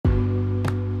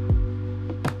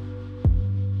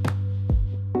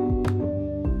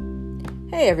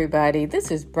Hey everybody, this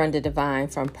is Brenda Devine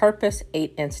from Purpose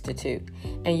 8 Institute,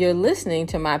 and you're listening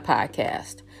to my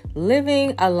podcast,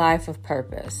 Living a Life of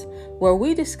Purpose, where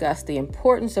we discuss the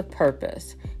importance of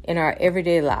purpose in our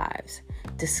everyday lives.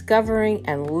 Discovering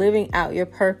and living out your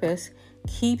purpose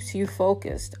keeps you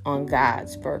focused on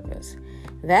God's purpose.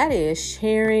 That is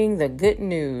sharing the good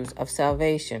news of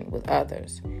salvation with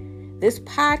others. This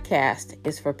podcast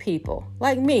is for people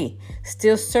like me,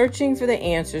 still searching for the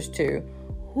answers to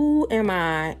who am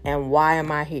I and why am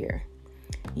I here?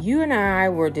 You and I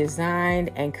were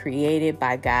designed and created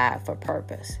by God for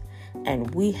purpose,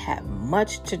 and we have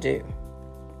much to do.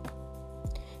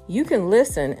 You can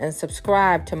listen and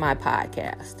subscribe to my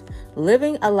podcast,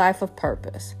 Living a Life of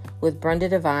Purpose with Brenda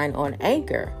Devine on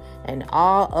Anchor and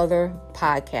all other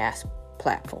podcast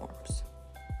platforms.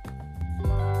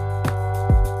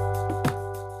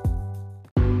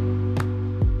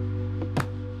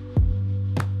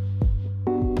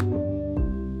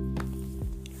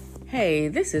 Hey,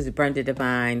 this is Brenda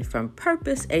Devine from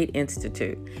Purpose 8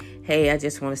 Institute. Hey, I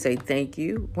just want to say thank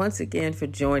you once again for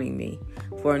joining me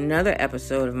for another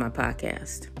episode of my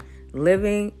podcast,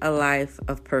 Living a Life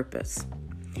of Purpose.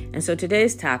 And so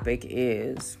today's topic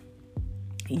is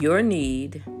your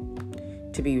need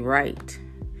to be right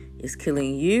is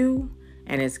killing you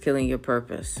and it's killing your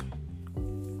purpose.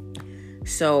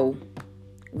 So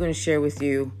I'm going to share with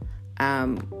you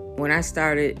when I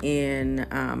started in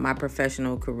my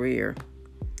professional career,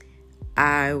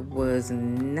 I was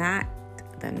not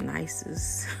the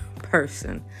nicest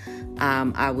person.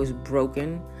 I was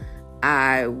broken.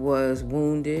 I was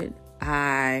wounded.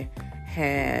 I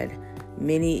had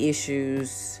many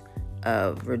issues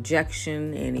of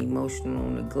rejection and emotional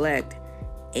neglect.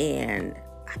 And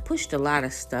I pushed a lot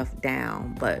of stuff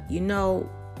down. But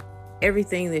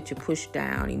everything that you push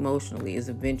down emotionally is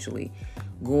eventually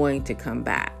going to come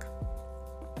back.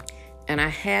 And I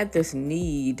had this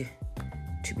need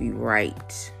to be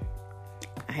right.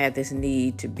 I had this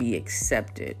need to be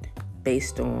accepted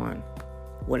based on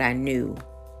what I knew,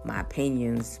 my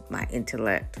opinions, my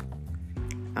intellect,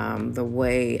 the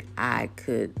way I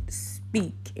could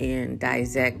speak and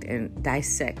dissect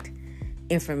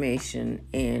information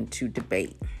and to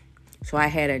debate. So I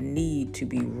had a need to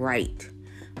be right,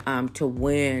 to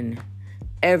win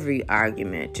every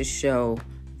argument, to show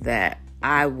that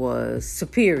I was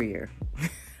superior.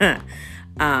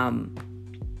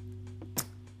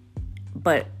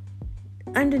 But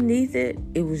underneath it,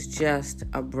 it was just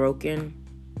a broken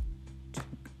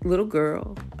little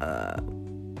girl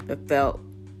that felt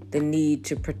the need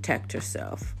to protect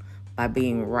herself by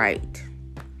being right.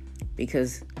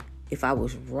 Because if I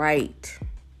was right,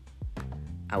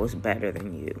 I was better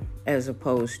than you, as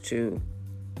opposed to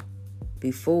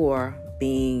before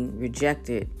being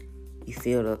rejected. You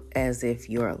feel as if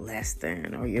you're less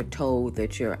than, or you're told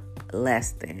that you're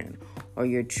less than, or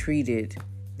you're treated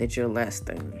that you're less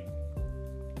than.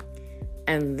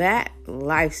 And that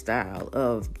lifestyle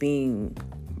of being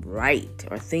right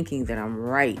or thinking that I'm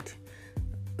right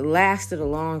lasted a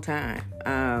long time.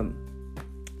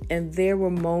 And there were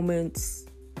moments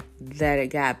that it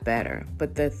got better.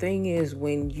 But the thing is,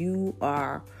 when you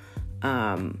are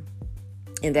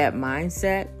in that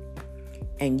mindset,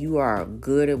 and you are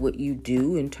good at what you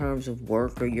do in terms of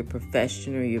work or your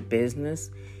profession or your business,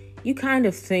 you kind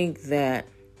of think that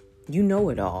you know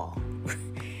it all.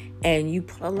 And you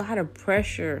put a lot of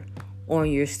pressure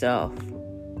on yourself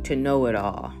to know it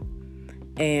all.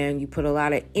 And you put a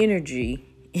lot of energy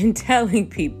in telling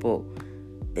people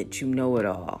that you know it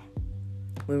all.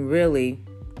 When really,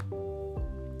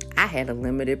 I had a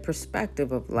limited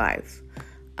perspective of life.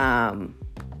 I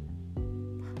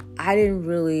didn't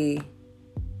really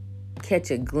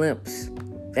catch a glimpse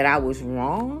that I was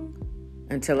wrong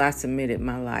until I submitted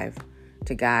my life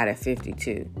to God at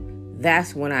 52.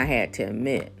 That's when I had to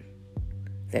admit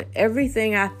that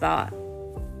everything I thought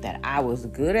that I was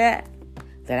good at,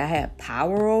 that I had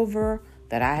power over,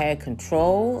 that I had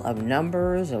control of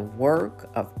numbers, of work,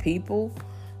 of people,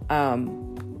 that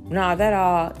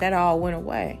all went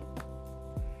away.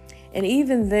 And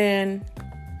even then,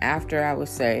 after I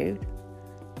was saved,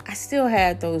 I still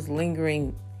had those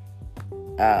lingering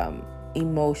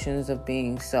emotions of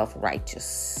being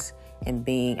self-righteous and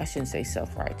being, I shouldn't say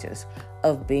self-righteous,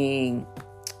 of being,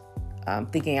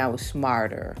 thinking I was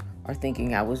smarter or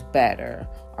thinking I was better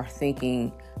or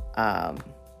thinking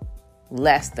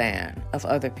less than of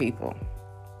other people.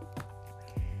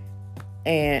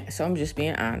 And so I'm just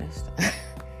being honest.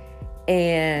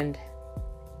 And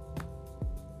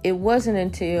it wasn't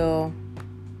until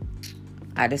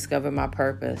I discovered my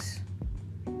purpose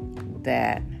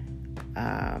that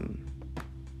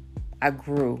I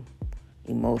grew.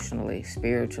 emotionally,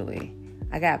 spiritually.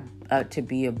 I got to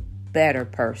be a better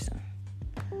person.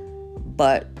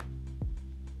 But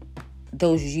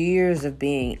those years of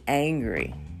being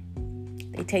angry,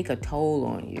 they take a toll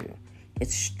on you.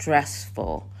 It's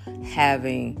stressful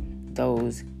having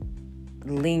those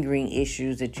lingering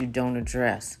issues that you don't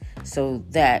address. So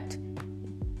that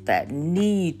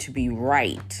need to be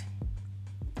right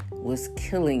was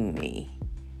killing me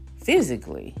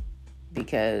physically,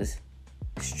 because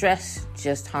stress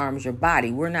just harms your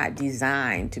body. We're not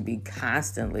designed to be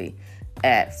constantly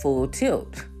at full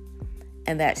tilt.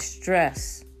 And that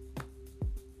stress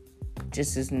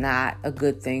just is not a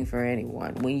good thing for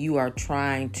anyone. When you are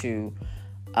trying to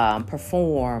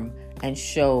perform and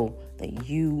show that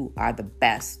you are the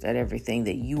best at everything,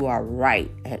 that you are right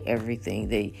at everything,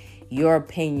 that your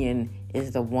opinion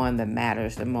is the one that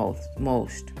matters the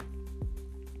most.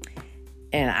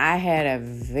 And I had a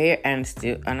very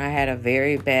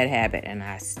bad habit, and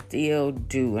I still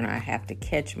do, and I have to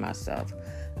catch myself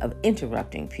of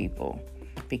interrupting people,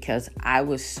 because I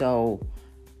was so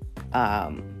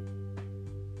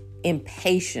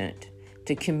impatient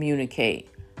to communicate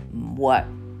what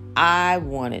I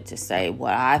wanted to say,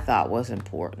 what I thought was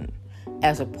important,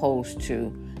 as opposed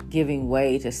to giving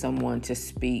way to someone to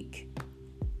speak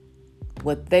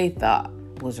what they thought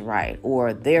was right,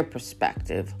 or their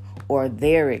perspective, or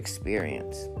their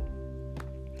experience.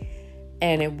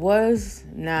 And it was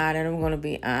not, and I'm going to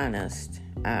be honest,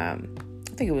 I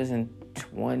think it was in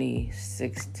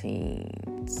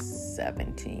 2016,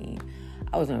 17,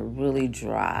 I was in a really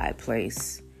dry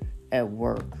place at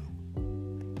work.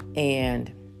 And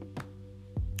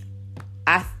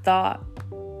I thought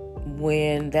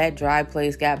when that dry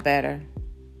place got better,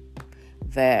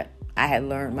 that I had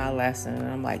learned my lesson.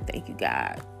 And I'm like, thank you,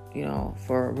 God,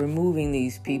 for removing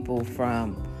these people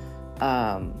from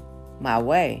my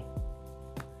way.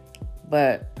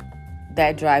 But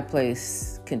that dry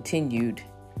place continued,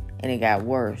 and it got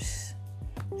worse.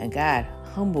 And God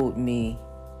humbled me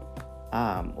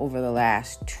over the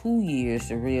last 2 years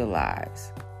to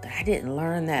realize that I didn't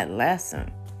learn that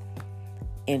lesson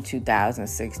in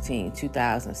 2016,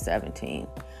 2017.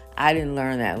 I didn't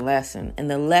learn that lesson. And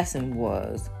the lesson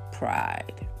was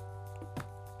pride.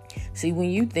 See, when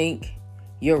you think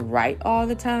you're right all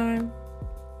the time,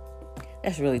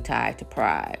 that's really tied to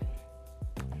pride.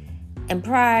 And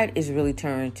pride is really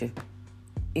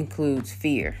includes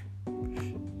fear.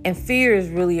 And fear is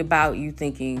really about you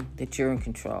thinking that you're in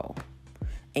control.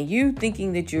 And you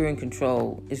thinking that you're in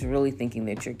control is really thinking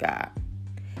that you're God.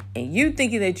 And you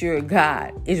thinking that you're a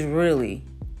God is really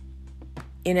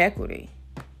iniquity.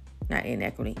 And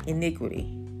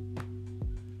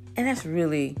that's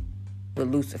really what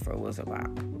Lucifer was about.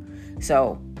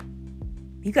 So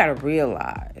you got to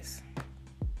realize,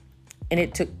 and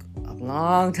it took a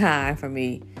long time for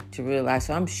me to realize,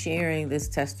 so I'm sharing this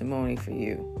testimony for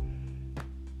you.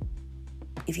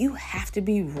 If you have to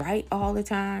be right all the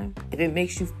time, if it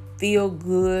makes you feel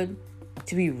good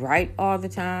to be right all the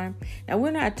time, now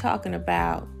we're not talking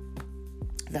about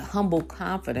the humble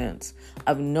confidence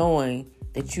of knowing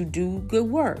that you do good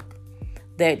work,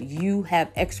 that you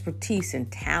have expertise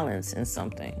and talents in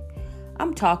something.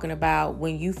 I'm talking about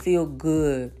when you feel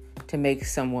good to make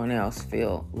someone else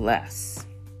feel less.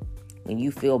 When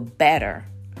you feel better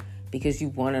because you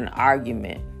won an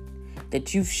argument,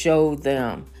 that you've showed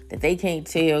them that they can't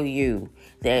tell you,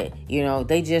 that,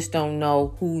 they just don't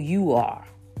know who you are.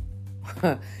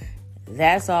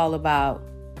 That's all about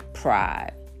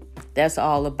pride. That's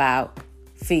all about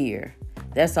fear.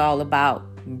 That's all about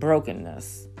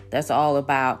brokenness. That's all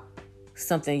about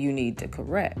something you need to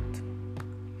correct.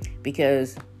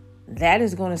 Because that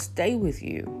is going to stay with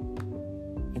you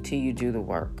until you do the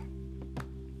work.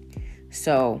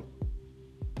 So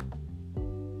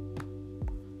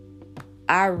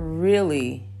I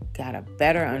really got a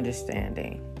better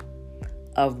understanding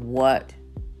of what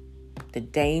the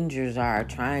dangers are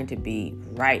trying to be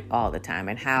right all the time,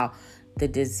 and how the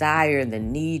desire and the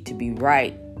need to be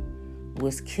right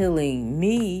was killing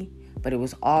me, but it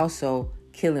was also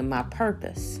killing my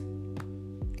purpose.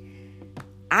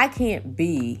 I can't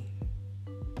be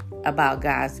about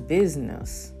God's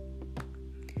business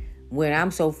when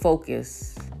I'm so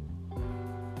focused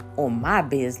on my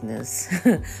business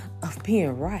of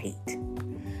being right.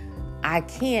 I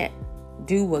can't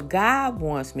do what God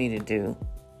wants me to do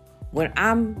when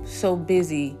I'm so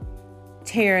busy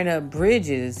tearing up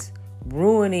bridges,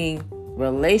 ruining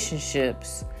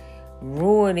relationships,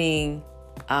 ruining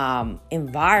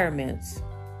environments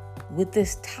with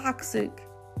this toxic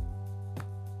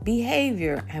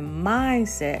behavior and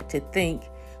mindset to think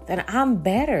that I'm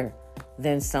better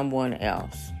than someone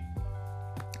else.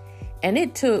 And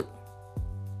it took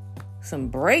some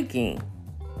breaking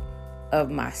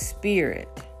of my spirit,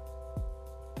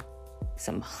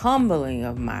 some humbling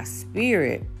of my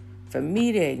spirit for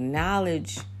me to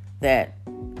acknowledge that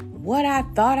what I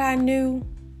thought I knew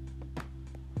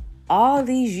all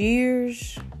these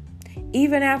years,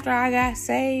 even after I got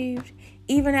saved,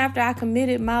 even after I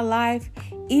committed my life,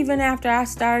 even after I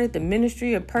started the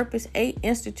Ministry of Purpose 8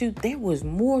 Institute, there was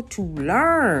more to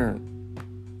learn.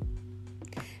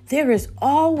 There is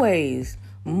always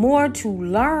more to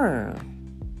learn.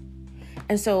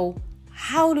 And so,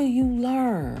 how do you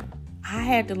learn? I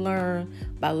had to learn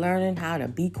by learning how to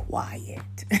be quiet.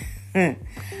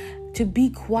 To be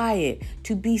quiet,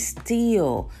 to be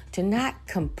still, to not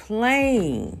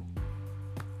complain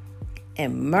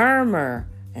and murmur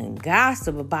and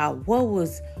gossip about what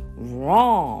was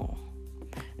wrong.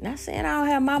 Not saying I don't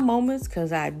have my moments,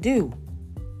 because I do.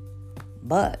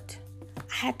 But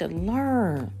I had to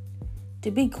learn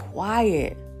to be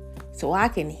quiet so I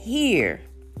can hear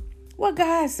what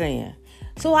God's saying.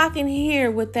 So I can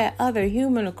hear what that other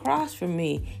human across from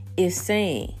me is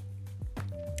saying.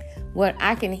 What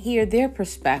I can hear their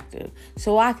perspective.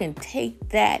 So I can take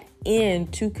that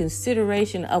into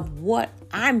consideration of what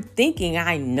I'm thinking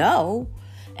I know.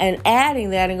 And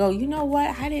adding that and go, you know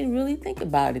what? I didn't really think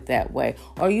about it that way.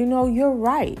 Or, you're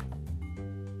right.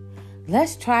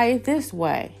 Let's try it this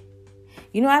way.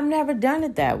 I've never done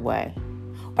it that way.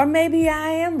 Or maybe I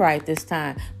am right this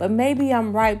time. But maybe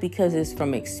I'm right because it's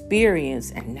from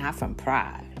experience and not from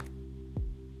pride.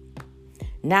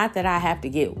 Not that I have to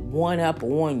get one up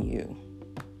on you.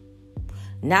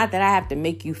 Not that I have to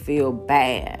make you feel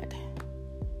bad.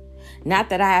 Not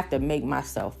that I have to make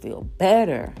myself feel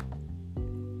better.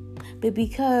 But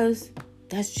because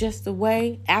that's just the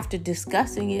way, after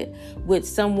discussing it with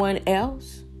someone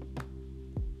else,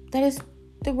 that is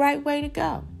the right way to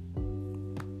go.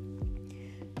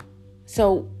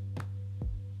 So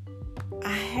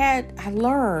I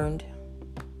learned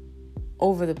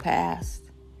over the past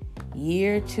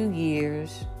year, 2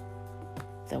 years,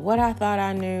 that what I thought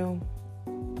I knew,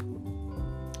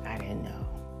 I didn't know.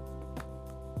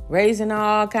 Raising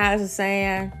all kinds of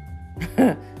sand.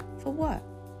 For what?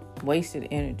 Wasted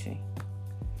energy.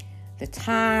 The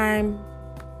time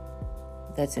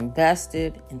that's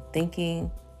invested in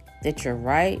thinking that you're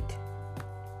right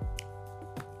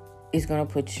is going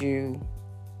to put you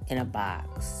in a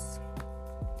box.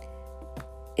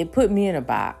 It put me in a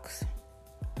box.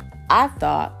 I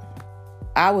thought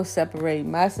I was separating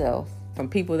myself from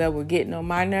people that were getting on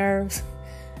my nerves.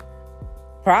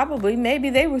 Probably, maybe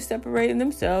they were separating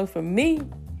themselves from me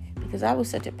because I was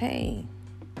such a pain.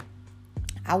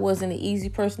 I wasn't an easy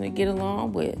person to get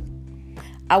along with.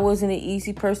 I wasn't an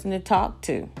easy person to talk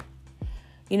to.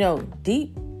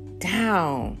 Deep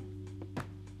down,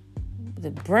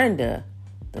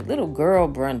 the little girl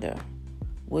Brenda,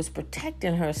 was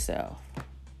protecting herself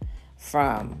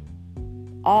from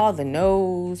all the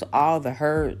no's, all the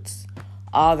hurts,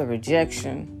 all the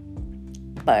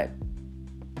rejection. But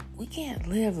we can't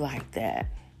live like that.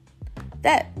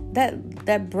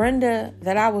 That Brenda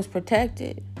that I was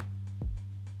protected,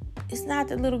 it's not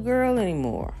the little girl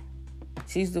anymore.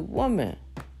 She's the woman.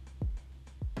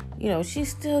 She's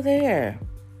still there.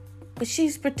 But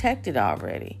she's protected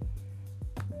already.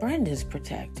 Brenda's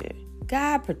protected.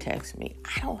 God protects me.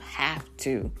 I don't have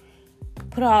to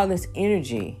put all this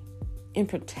energy in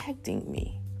protecting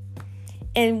me.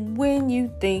 And when you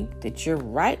think that you're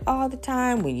right all the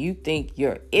time, when you think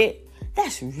you're it,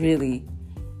 that's really,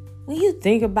 when you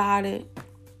think about it,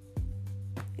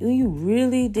 when you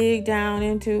really dig down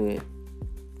into it,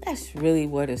 that's really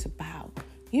what it's about.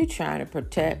 You're trying to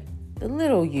protect the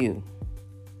little you.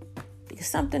 Because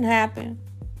something happened,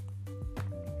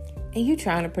 and you're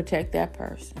trying to protect that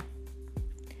person.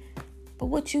 But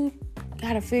what you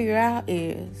got to figure out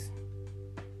is,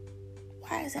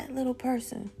 why is that little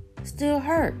person still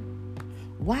hurt?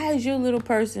 Why is your little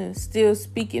person still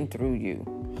speaking through you?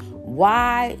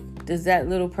 Why does that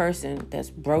little person that's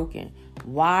broken,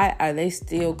 why are they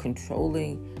still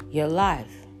controlling your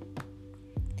life?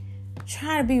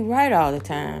 Trying to be right all the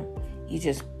time, you're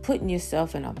just putting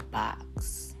yourself in a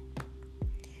box.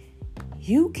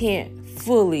 You can't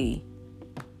fully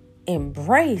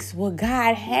embrace what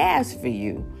God has for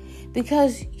you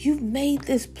because you've made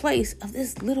this place of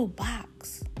this little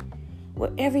box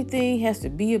where everything has to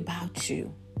be about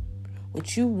you.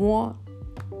 What you want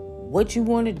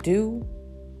to do,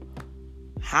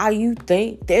 how you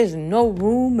think. There's no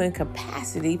room and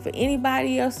capacity for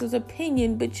anybody else's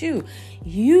opinion but you.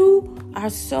 You are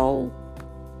so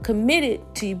committed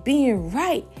to being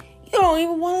right, you don't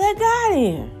even want to let God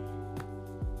in.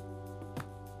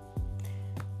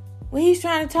 When he's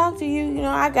trying to talk to you,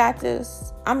 I got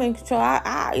this. I'm in control.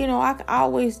 I can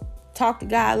always talk to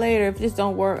God later. If this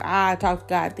don't work, I talk to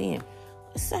God then.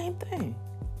 The same thing.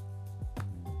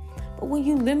 But when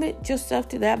you limit yourself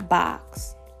to that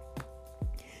box,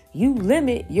 you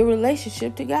limit your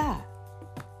relationship to God.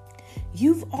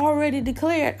 You've already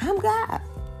declared, I'm God.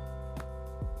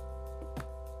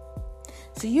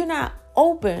 So you're not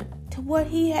open to what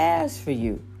he has for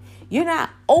you. You're not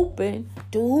open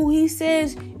to who he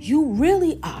says you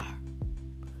really are.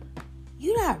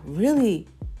 You're not really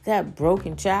that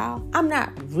broken child. I'm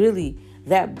not really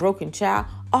that broken child.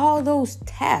 All those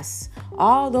tests,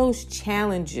 all those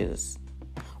challenges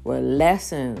were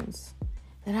lessons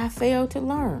that I failed to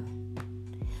learn.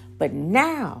 But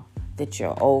now that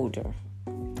you're older,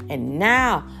 and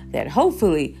now that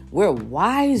hopefully we're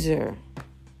wiser,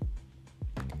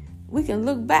 we can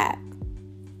look back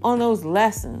on those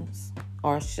lessons,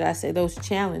 or should I say those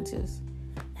challenges,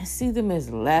 and see them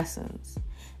as lessons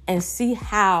and see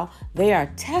how they are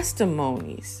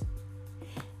testimonies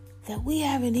that we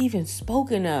haven't even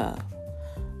spoken of.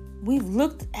 We've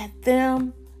looked at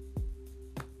them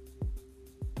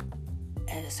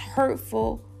as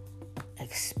hurtful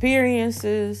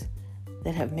experiences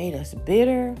that have made us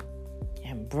bitter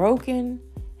and broken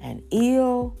and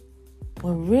ill,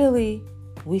 when really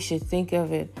we should think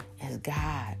of it as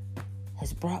God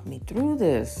has brought me through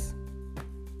this.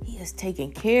 He has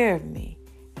taken care of me.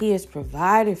 He has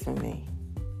provided for me.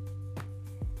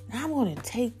 Now I'm going to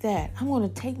take that. I'm going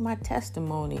to take my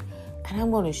testimony and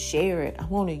I'm going to share it. I'm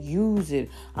going to use it.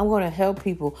 I'm going to help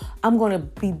people. I'm going to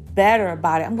be better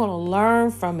about it. I'm going to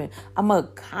learn from it. I'm going to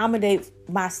accommodate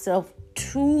myself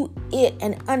to it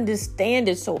and understand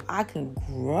it so I can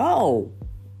grow.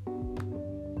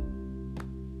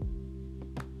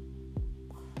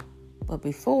 But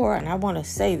before, and I want to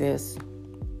say this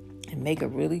and make a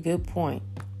really good point,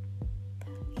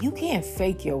 you can't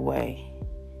fake your way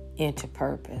into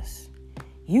purpose.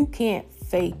 You can't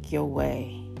fake your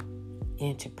way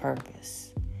into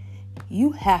purpose.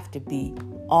 You have to be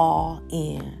all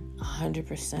in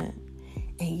 100%.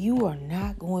 And you are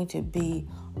not going to be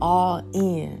all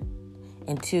in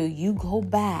until you go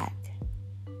back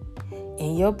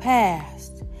in your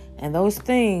past and those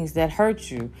things that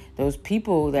hurt you, those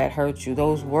people that hurt you,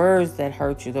 those words that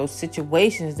hurt you, those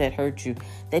situations that hurt you,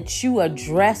 that you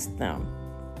address them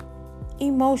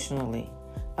emotionally,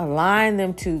 align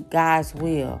them to God's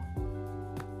will,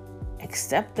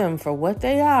 accept them for what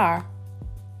they are.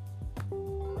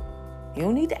 You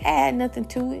don't need to add nothing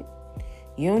to it.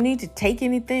 You don't need to take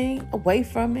anything away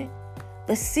from it,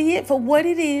 but see it for what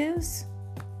it is,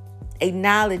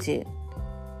 acknowledge it,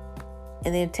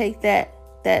 and then take that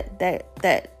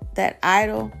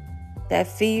idol, that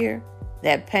fear,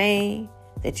 that pain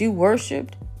that you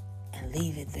worshiped, and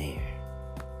leave it there.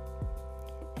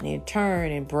 And in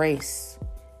turn, embrace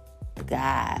the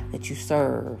God that you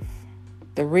serve,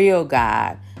 the real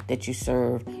God that you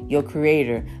serve, your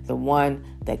creator, the one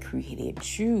that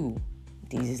created you,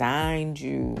 designed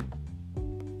you,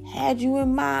 had you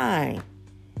in mind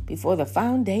before the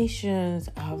foundations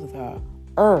of the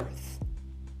earth.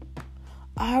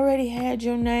 Already had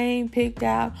your name picked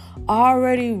out,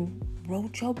 already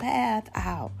wrote your path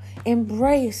out.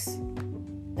 Embrace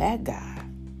that God.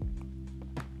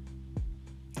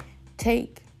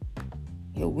 Take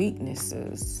your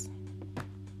weaknesses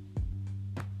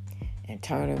and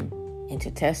turn them into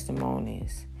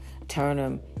testimonies. Turn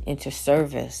them into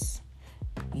service.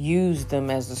 Use them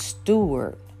as a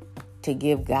steward to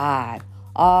give God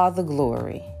all the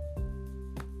glory.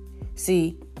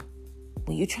 See,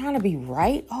 when you're trying to be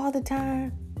right all the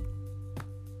time,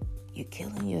 you're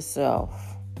killing yourself.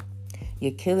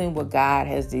 You're killing what God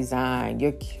has designed.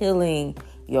 You're killing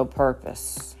your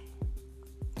purpose.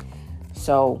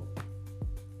 So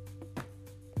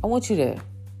I want you to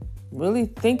really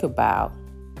think about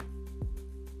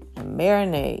and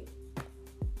marinate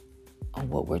on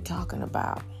what we're talking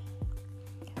about.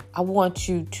 I want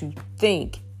you to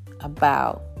think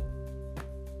about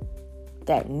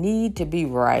that need to be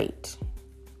right.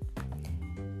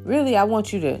 Really, I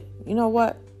want you to,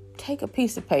 take a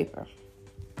piece of paper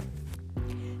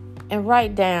and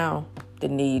write down the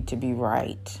need to be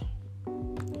right.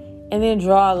 And then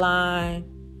draw a line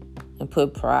and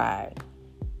put pride.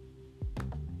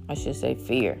 I should say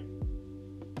fear.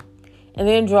 And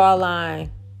then draw a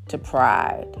line to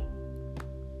pride.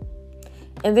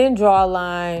 And then draw a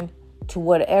line to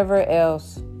whatever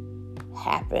else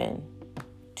happened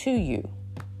to you.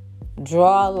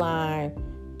 Draw a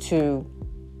line to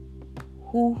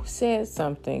who said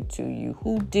something to you,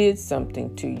 who did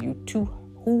something to you, to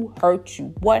who hurt you,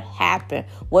 what happened,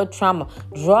 what trauma.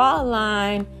 Draw a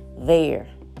line there.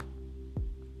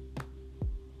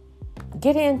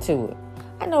 Get into it.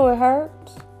 I know it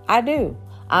hurts. I do.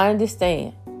 I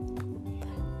understand.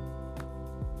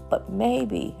 But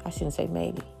maybe, I shouldn't say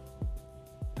maybe,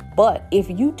 but if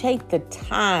you take the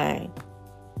time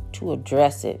to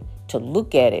address it, to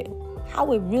look at it,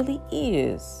 how it really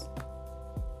is,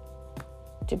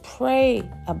 to pray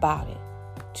about it,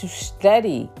 to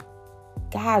study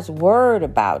God's word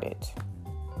about it,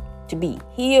 to be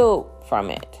healed from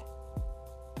it,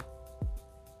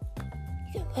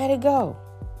 you can let it go.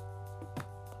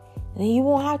 And you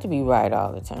won't have to be right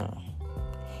all the time.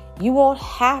 You won't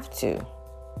have to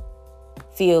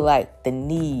feel like the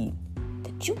need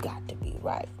that you got to be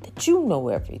right, that you know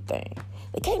everything.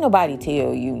 That can't nobody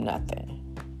tell you nothing.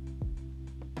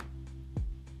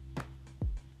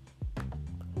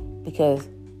 Because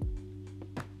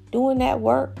doing that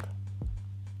work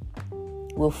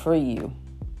will free you.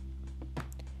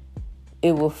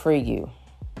 It will free you.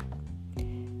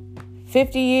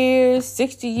 50 years,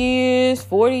 60 years,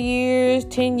 40 years,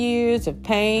 10 years of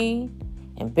pain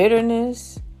and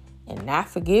bitterness and not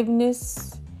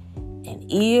forgiveness and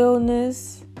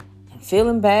illness and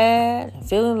feeling bad and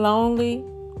feeling lonely.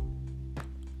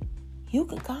 You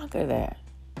can conquer that.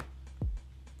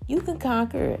 You can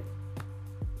conquer it.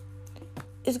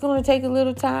 It's going to take a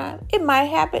little time. It might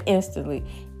happen instantly.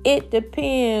 It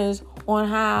depends on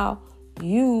how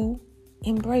you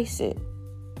embrace it.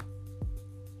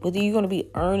 Whether you're going to be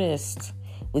earnest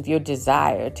with your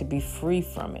desire to be free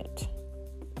from it.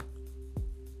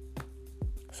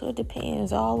 So it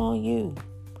depends all on you.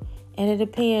 And it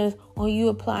depends on you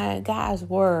applying God's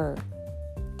word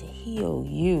to heal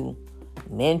you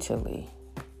mentally.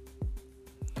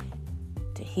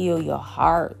 To heal your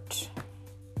heart.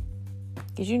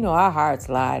 Because you know our hearts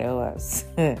lie to us.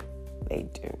 They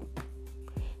do.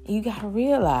 And you got to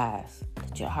realize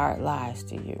that your heart lies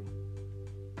to you.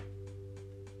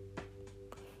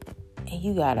 And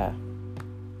you got to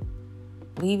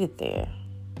leave it there.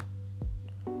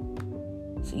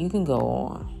 So you can go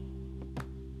on.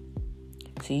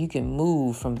 So you can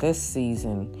move from this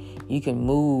season. You can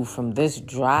move from this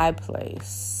dry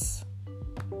place.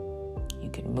 You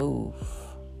can move.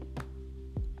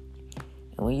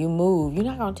 And when you move, you're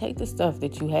not going to take the stuff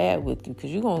that you had with you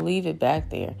because you're going to leave it back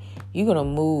there. You're going to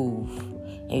move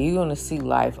and you're going to see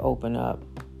life open up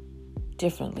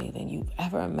differently than you've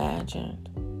ever imagined.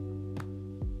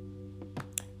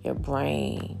 Your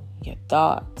brain, your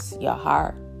thoughts, your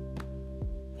heart,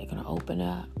 they're going to open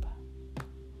up.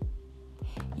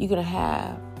 You're going to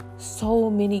have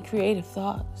so many creative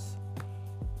thoughts.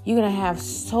 You're going to have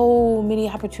so many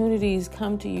opportunities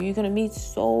come to you. You're going to meet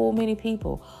so many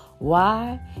people.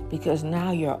 Why? Because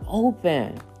now you're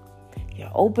open.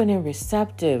 You're open and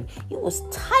receptive. You was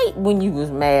tight when you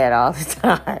was mad all the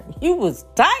time. You was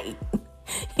tight.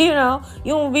 You know,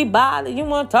 you don't be bothered. You don't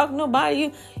want to talk to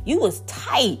nobody. You was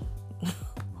tight.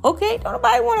 Okay? Don't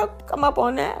nobody want to come up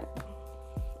on that.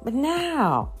 But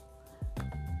now,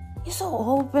 you're so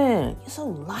open. You're so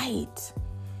light.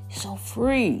 You're so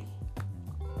free.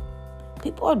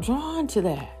 People are drawn to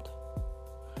that.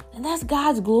 And that's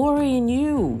God's glory in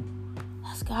you.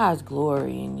 That's God's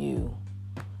glory in you.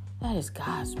 That is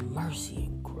God's mercy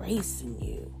and grace in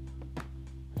you.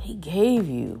 He gave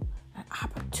you an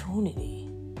opportunity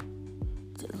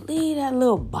to leave that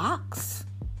little box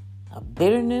of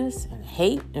bitterness and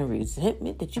hate and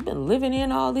resentment that you've been living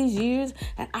in all these years.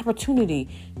 An opportunity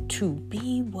to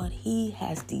be what He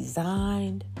has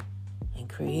designed and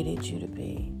created you to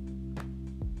be.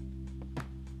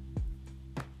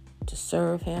 To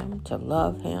serve Him, to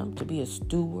love Him, to be a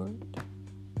steward.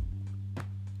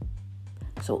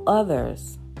 So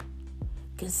others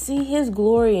can see His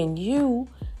glory in you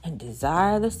and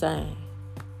desire the same.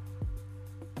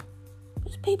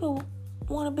 Because people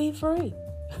want to be free.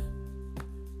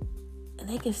 And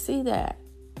they can see that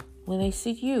when they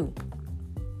see you.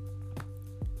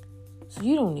 So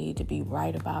you don't need to be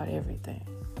right about everything.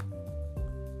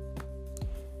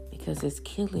 Because it's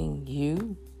killing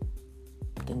you.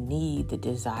 The need, the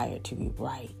desire to be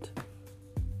right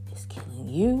is killing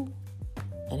you.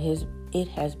 And it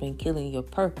has been killing your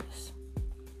purpose.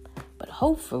 But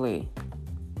hopefully,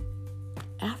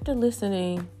 after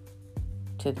listening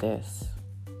to this,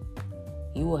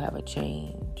 you will have a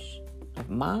change of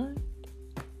mind,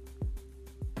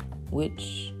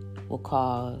 which will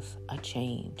cause a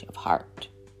change of heart.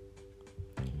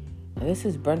 Now, this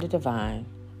is Brenda Devine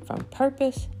from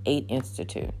Purpose 8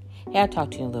 Institute. Hey, I'll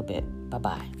talk to you in a little bit.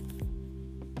 Bye-bye.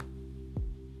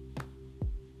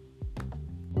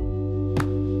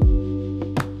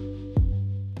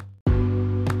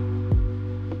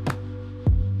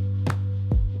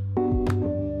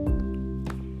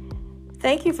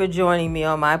 Thank you for joining me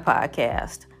on my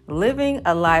podcast, Living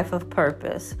a Life of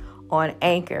Purpose, on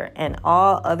Anchor and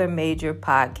all other major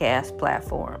podcast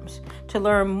platforms. To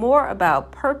learn more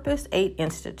about Purpose 8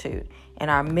 Institute and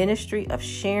our ministry of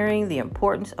sharing the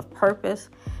importance of purpose,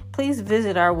 please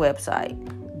visit our website,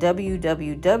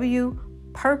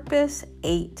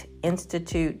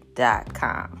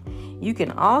 www.purpose8institute.com. You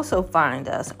can also find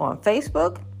us on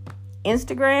Facebook,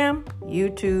 Instagram,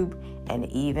 YouTube,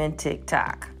 and even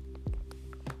TikTok.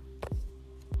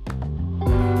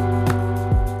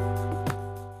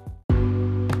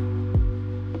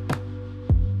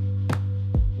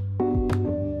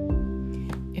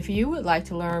 If you would like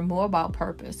to learn more about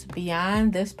purpose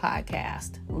beyond this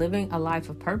podcast, Living a Life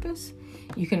of Purpose,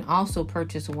 you can also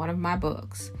purchase one of my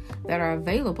books that are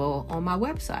available on my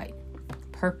website,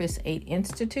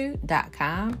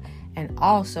 purpose8institute.com, and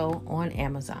also on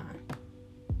Amazon.